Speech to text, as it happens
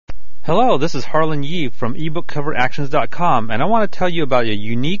Hello, this is Harlan Yee from ebookcoveractions.com, and I want to tell you about a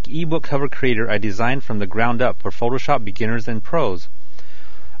unique ebook cover creator I designed from the ground up for Photoshop beginners and pros.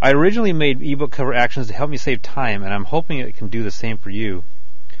 I originally made ebook cover actions to help me save time, and I'm hoping it can do the same for you.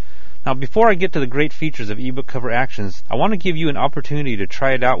 Now, before I get to the great features of ebook cover actions, I want to give you an opportunity to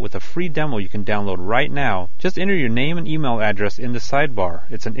try it out with a free demo you can download right now. Just enter your name and email address in the sidebar.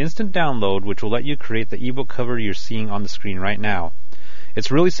 It's an instant download which will let you create the ebook cover you're seeing on the screen right now. It's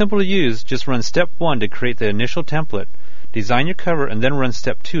really simple to use. Just run step 1 to create the initial template, design your cover, and then run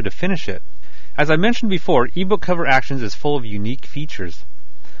step 2 to finish it. As I mentioned before, ebook cover actions is full of unique features.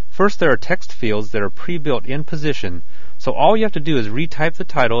 First, there are text fields that are pre-built in position, so all you have to do is retype the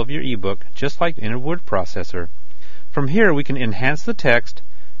title of your ebook just like in a word processor. From here, we can enhance the text,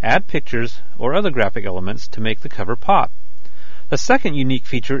 add pictures, or other graphic elements to make the cover pop. The second unique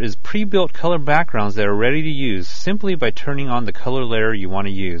feature is pre-built color backgrounds that are ready to use simply by turning on the color layer you want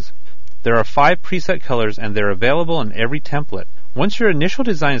to use. There are 5 preset colors and they're available in every template. Once your initial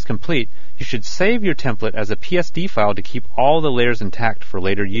design is complete, you should save your template as a PSD file to keep all the layers intact for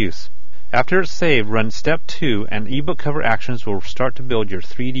later use. After it's saved, run step 2 and ebook cover actions will start to build your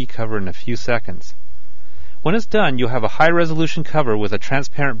 3D cover in a few seconds. When it's done, you'll have a high-resolution cover with a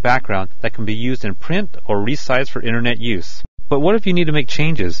transparent background that can be used in print or resized for internet use. But what if you need to make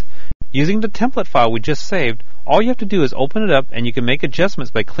changes? Using the template file we just saved, all you have to do is open it up and you can make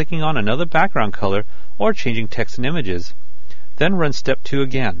adjustments by clicking on another background color or changing text and images. Then run step 2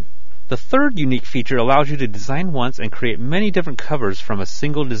 again. The third unique feature allows you to design once and create many different covers from a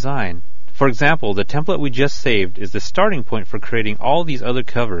single design. For example, the template we just saved is the starting point for creating all these other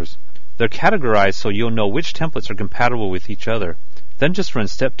covers. They're categorized so you'll know which templates are compatible with each other. Then just run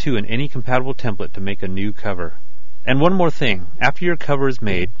step 2 in any compatible template to make a new cover. And one more thing, after your cover is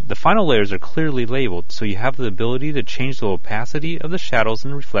made, the final layers are clearly labeled, so you have the ability to change the opacity of the shadows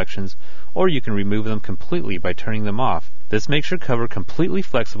and reflections, or you can remove them completely by turning them off. This makes your cover completely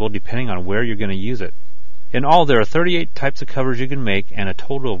flexible depending on where you're going to use it. In all, there are 38 types of covers you can make, and a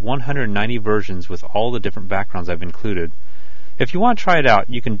total of 190 versions with all the different backgrounds I've included. If you want to try it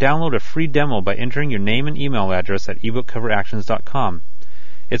out, you can download a free demo by entering your name and email address at ebookcoveractions.com.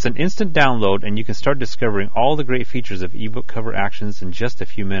 It's an instant download, and you can start discovering all the great features of ebook cover actions in just a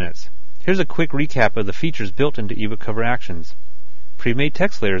few minutes. Here's a quick recap of the features built into ebook cover actions. Pre-made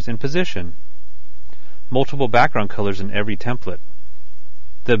text layers in position. Multiple background colors in every template.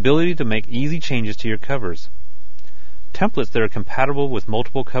 The ability to make easy changes to your covers. Templates that are compatible with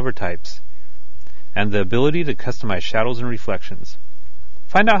multiple cover types. And the ability to customize shadows and reflections.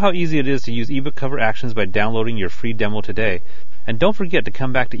 Find out how easy it is to use ebook cover actions by downloading your free demo today. And don't forget to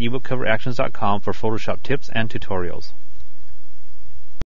come back to ebookcoveractions.com for Photoshop tips and tutorials.